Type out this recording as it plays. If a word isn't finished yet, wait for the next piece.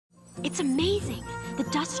It's amazing. The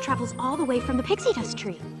dust travels all the way from the pixie dust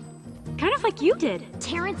tree. Kind of like you did.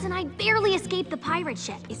 Terrence and I barely escaped the pirate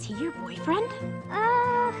ship. Is he your boyfriend?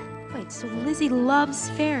 Wait, so Lizzie loves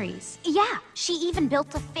fairies? Yeah, she even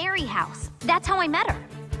built a fairy house. That's how I met her.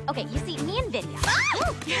 Okay, you see, me and Vidya.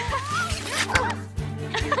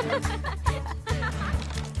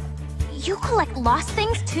 You collect lost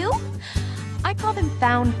things too? I call them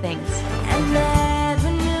found things. I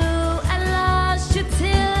never knew I lost you till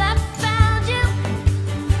I found you.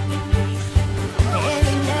 And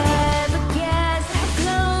I never guessed how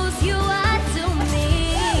close you are to me.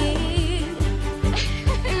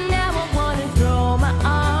 Now I wanna throw my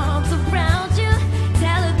arms around you,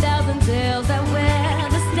 tell 1,000 tales that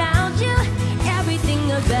will astound you.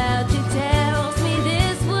 Everything about you tells me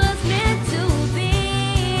this was meant to be.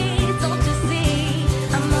 Don't you see?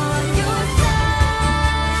 I'm on your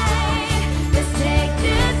side. Let's take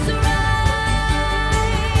this ride.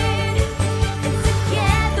 And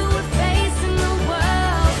together we're facing the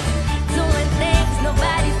world, doing things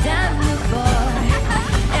nobody's done before.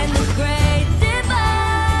 And the great divide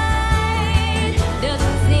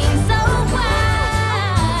doesn't seem so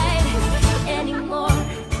wide anymore.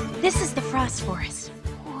 This is the Frost Forest.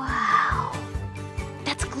 Wow.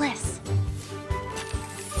 That's Gliss.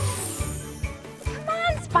 Come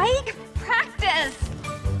on, Spike! Practice!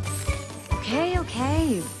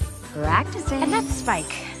 Okay. Practicing. And that's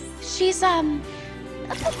Spike. She's,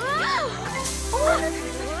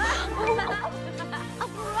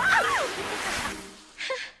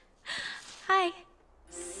 Hi.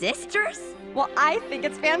 Sisters? Well, I think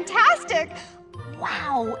it's fantastic.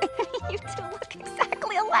 Wow, you two look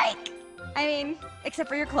exactly alike. I mean, except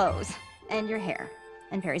for your clothes and your hair.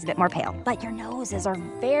 And Perry's a bit more pale. But your noses are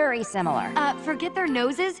very similar. Forget their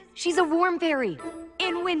noses. She's a warm fairy.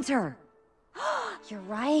 In winter. You're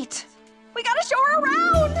right. We gotta show her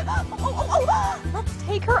around. Oh. Let's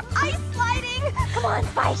take her ice sliding. Come on,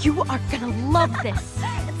 Spike. You are gonna love this.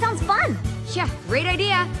 It sounds fun. Yeah, great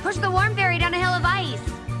idea. Push the warm fairy down a hill of ice.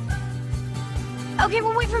 Okay,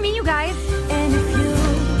 well, wait for me, you guys. And if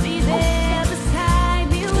you'll be there beside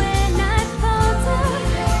me when I falter,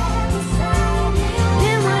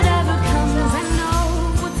 then whatever comes, I know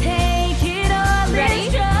we'll take it all. Ready?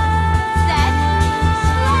 Let's try. Set.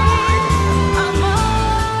 I'm on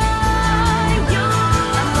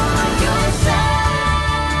your side.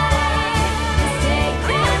 Let's take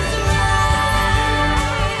this ride.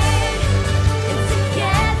 And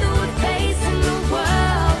together we're facing the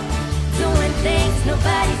world, doing things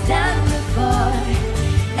nobody's done before.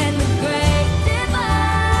 And the great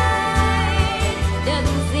divide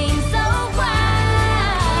doesn't seem so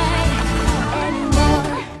wide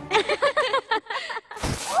anymore.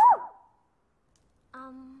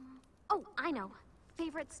 Oh, I know.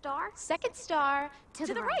 Favorite star? Second star To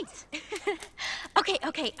the right. Okay,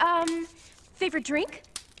 favorite drink?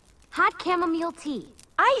 Hot chamomile tea.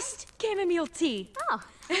 Iced chamomile tea. Oh.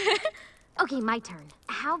 Okay, my turn.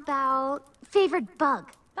 How about favorite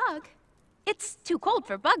bug? Bug? It's too cold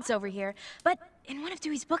for bugs over here, but in one of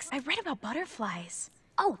Dewey's books, I read about butterflies.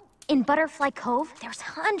 Oh, in Butterfly Cove, there's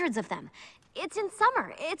hundreds of them. It's in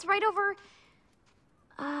summer. It's right over...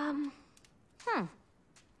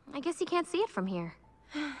 I guess you can't see it from here.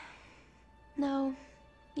 No,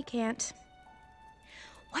 you can't.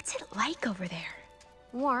 What's it like over there?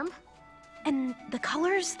 Warm. And the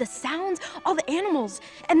colors, the sounds, all the animals,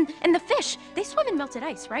 and the fish. They swim in melted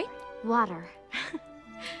ice, right? Water.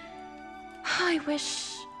 I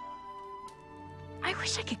wish I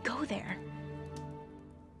could go there.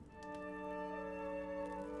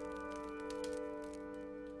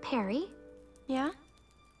 Perry, Yeah?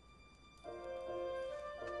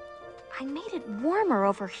 I made it warmer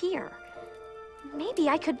over here. Maybe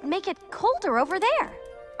I could make it colder over there.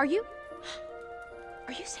 Are you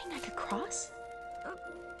saying I could cross?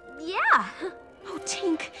 Yeah. Oh,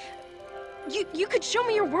 Tink, you could show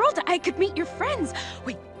me your world. I could meet your friends.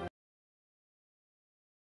 Wait,